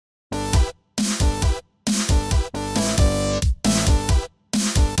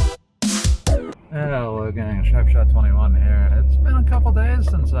Hello gang, Shot21 here. It's been a couple days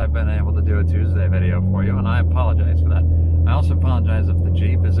since I've been able to do a Tuesday video for you, and I apologize for that. I also apologize if the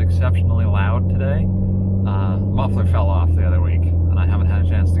Jeep is exceptionally loud today. Muffler fell off the other week, and I haven't had a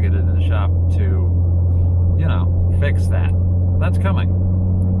chance to get it in the shop to, fix that. That's coming.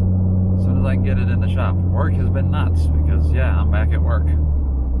 As soon as I can get it in the shop. Work has been nuts, because yeah, I'm back at work.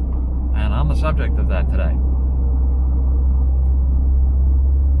 And on the subject of that today,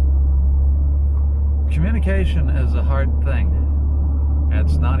 communication is a hard thing.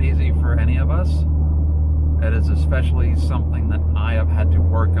 It's not easy for any of us. It is especially something that I have had to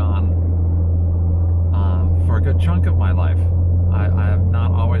work on for a good chunk of my life. I have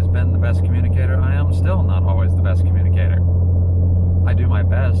not always been the best communicator. I am still not always the best communicator. I do my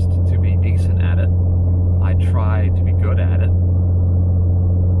best to be decent at it. I try to be good at it.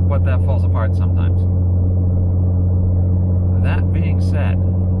 But that falls apart sometimes. That being said,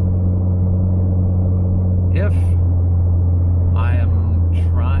 if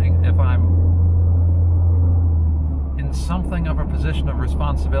I'm in something of a position of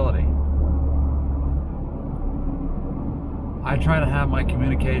responsibility, I try to have my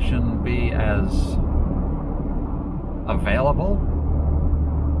communication be as available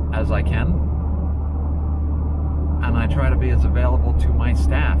as I can, and I try to be as available to my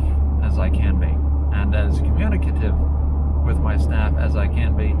staff as I can be, and as communicative with my staff as I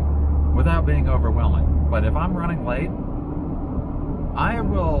can be without being overwhelming. But if I'm running late, I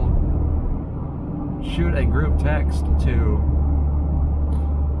will shoot a group text to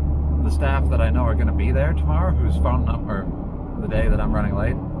the staff that I know are going to be there tomorrow, whose phone number, the day that I'm running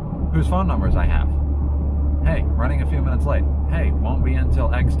late, whose phone numbers I have. Hey, running a few minutes late. Hey, won't be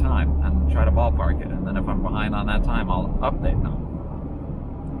until X time, and try to ballpark it. And then if I'm behind on that time, I'll update them.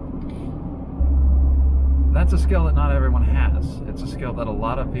 That's a skill that not everyone has. It's a skill that a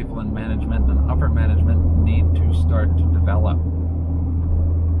lot of people in management and upper management need to start to develop.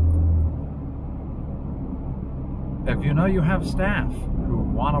 If you know you have staff who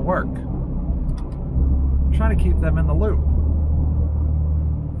want to work, try to keep them in the loop.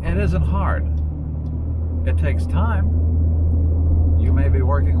 It isn't hard. It takes time. You may be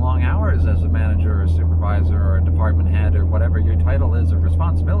working long hours as a manager or a supervisor or a department head or whatever your title is of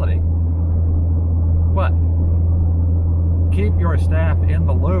responsibility. But keep your staff in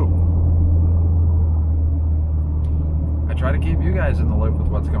the loop. I try to keep you guys in the loop with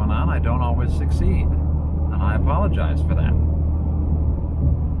what's going on. I don't always succeed, and I apologize for that.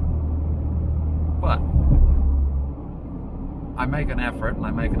 But I make an effort and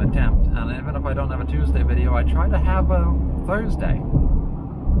I make an attempt, and even if I don't have a Tuesday video, I try to have a Thursday.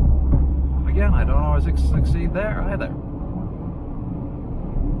 Again, I don't always succeed there either.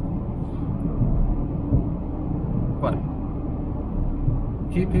 But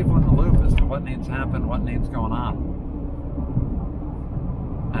keep people in the loop as to what needs to happen, what needs going on.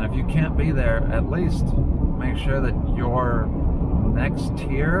 And if you can't be there, at least make sure that your next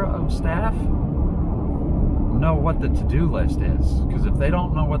tier of staff know what the to-do list is. Because if they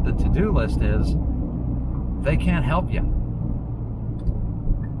don't know what the to-do list is, they can't help you.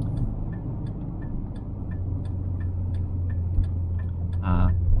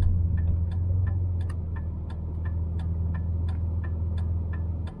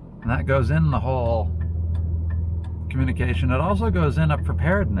 And that goes in the whole communication. It also goes in a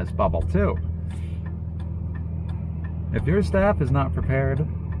preparedness bubble too. If your staff is not prepared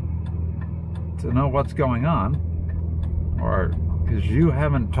to know what's going on, or because you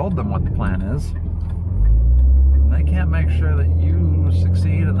haven't told them what the plan is, they can't make sure that you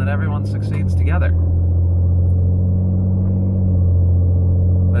succeed and that everyone succeeds together.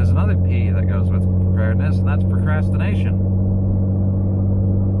 There's another P that goes with preparedness, and that's procrastination.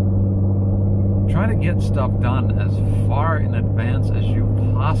 Try to get stuff done as far in advance as you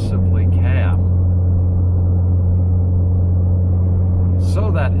possibly can,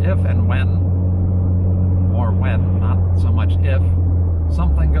 so that if and when, or when, not so much if,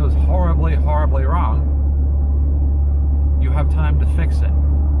 something goes horribly, horribly wrong, you have time to fix it.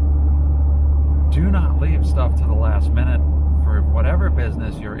 Do not leave stuff to the last minute for whatever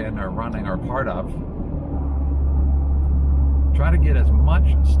business you're in or running or part of. Try to get as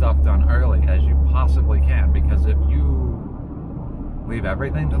much stuff done early as you possibly can, because if you leave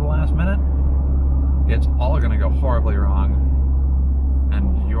everything to the last minute, it's all going to go horribly wrong,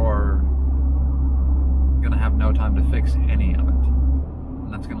 and you're going to have no time to fix any of it.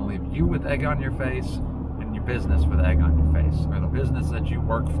 And that's going to leave you with egg on your face, and your business with egg on your face, or the business that you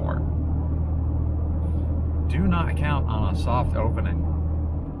work for. Do not count on a soft opening.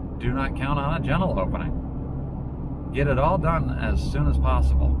 Do not count on a gentle opening. Get it all done as soon as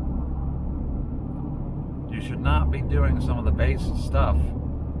possible. you should not be doing some of the base stuff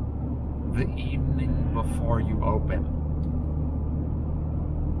the evening before you open.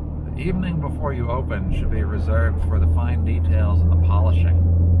 The evening before you open should be reserved for the fine details and the polishing.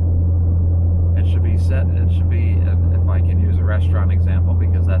 It should be if I can use a restaurant example,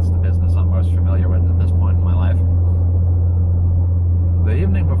 because that's the business I'm most familiar with at this point in my life. The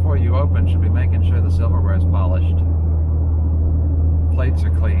evening before you open should be making sure the silverware is polished, plates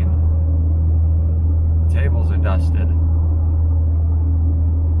are clean, the tables are dusted,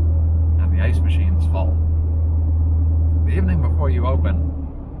 and the ice machine's full. The evening before you open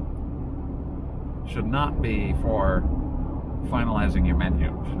should not be for finalizing your menu,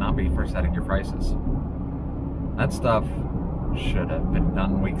 should not be for setting your prices. That stuff should have been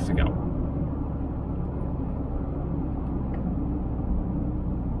done weeks ago.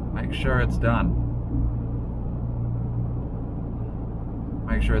 Make sure it's done.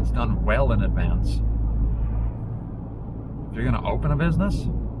 Make sure it's done well in advance. If you're going to open a business,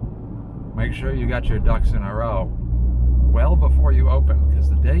 make sure you got your ducks in a row well before you open, because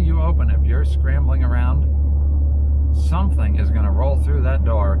the day you open, if you're scrambling around, something is going to roll through that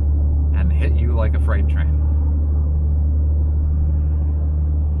door and hit you like a freight train.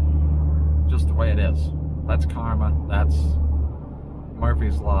 Just the way it is. That's karma. That's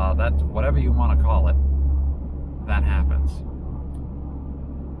Murphy's Law. That's whatever you want to call it. That happens.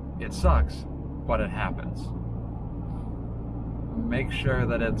 It sucks, but it happens. Make sure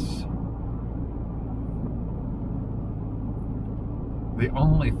that it's the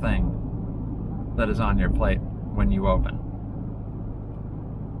only thing that is on your plate when you open.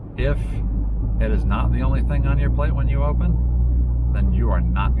 If it is not the only thing on your plate when you open, then you are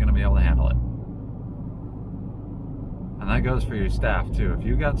not going to be able to handle it. And that goes for your staff too. If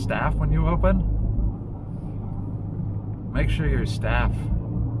you got staff when you open, make sure your staff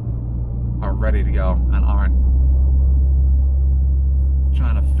are ready to go and aren't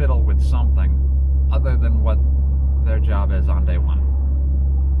trying to fiddle with something other than what their job is on day one.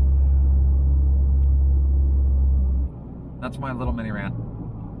 That's my little mini rant.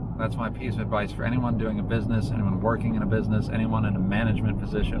 That's my piece of advice for anyone doing a business, anyone working in a business, anyone in a management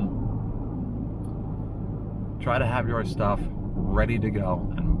position. Try to have your stuff ready to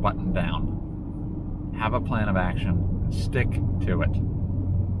go and buttoned down. Have a plan of action. Stick to it.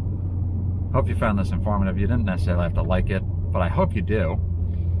 Hope you found this informative. You didn't necessarily have to like it, but I hope you do.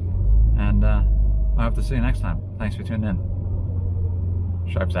 And I hope to see you next time. Thanks for tuning in.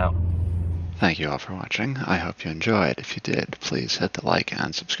 Sharps out. Thank you all for watching. I hope you enjoyed. If you did, please hit the like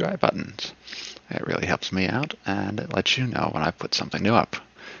and subscribe buttons. It really helps me out, and it lets you know when I put something new up.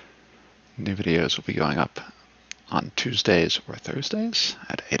 New videos will be going up on Tuesdays or Thursdays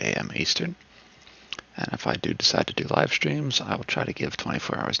at 8 a.m. Eastern. And if I do decide to do live streams, I will try to give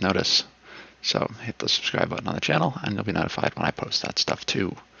 24 hours notice. So hit the subscribe button on the channel, and you'll be notified when I post that stuff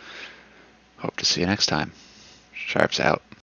too. Hope to see you next time. Sharps out.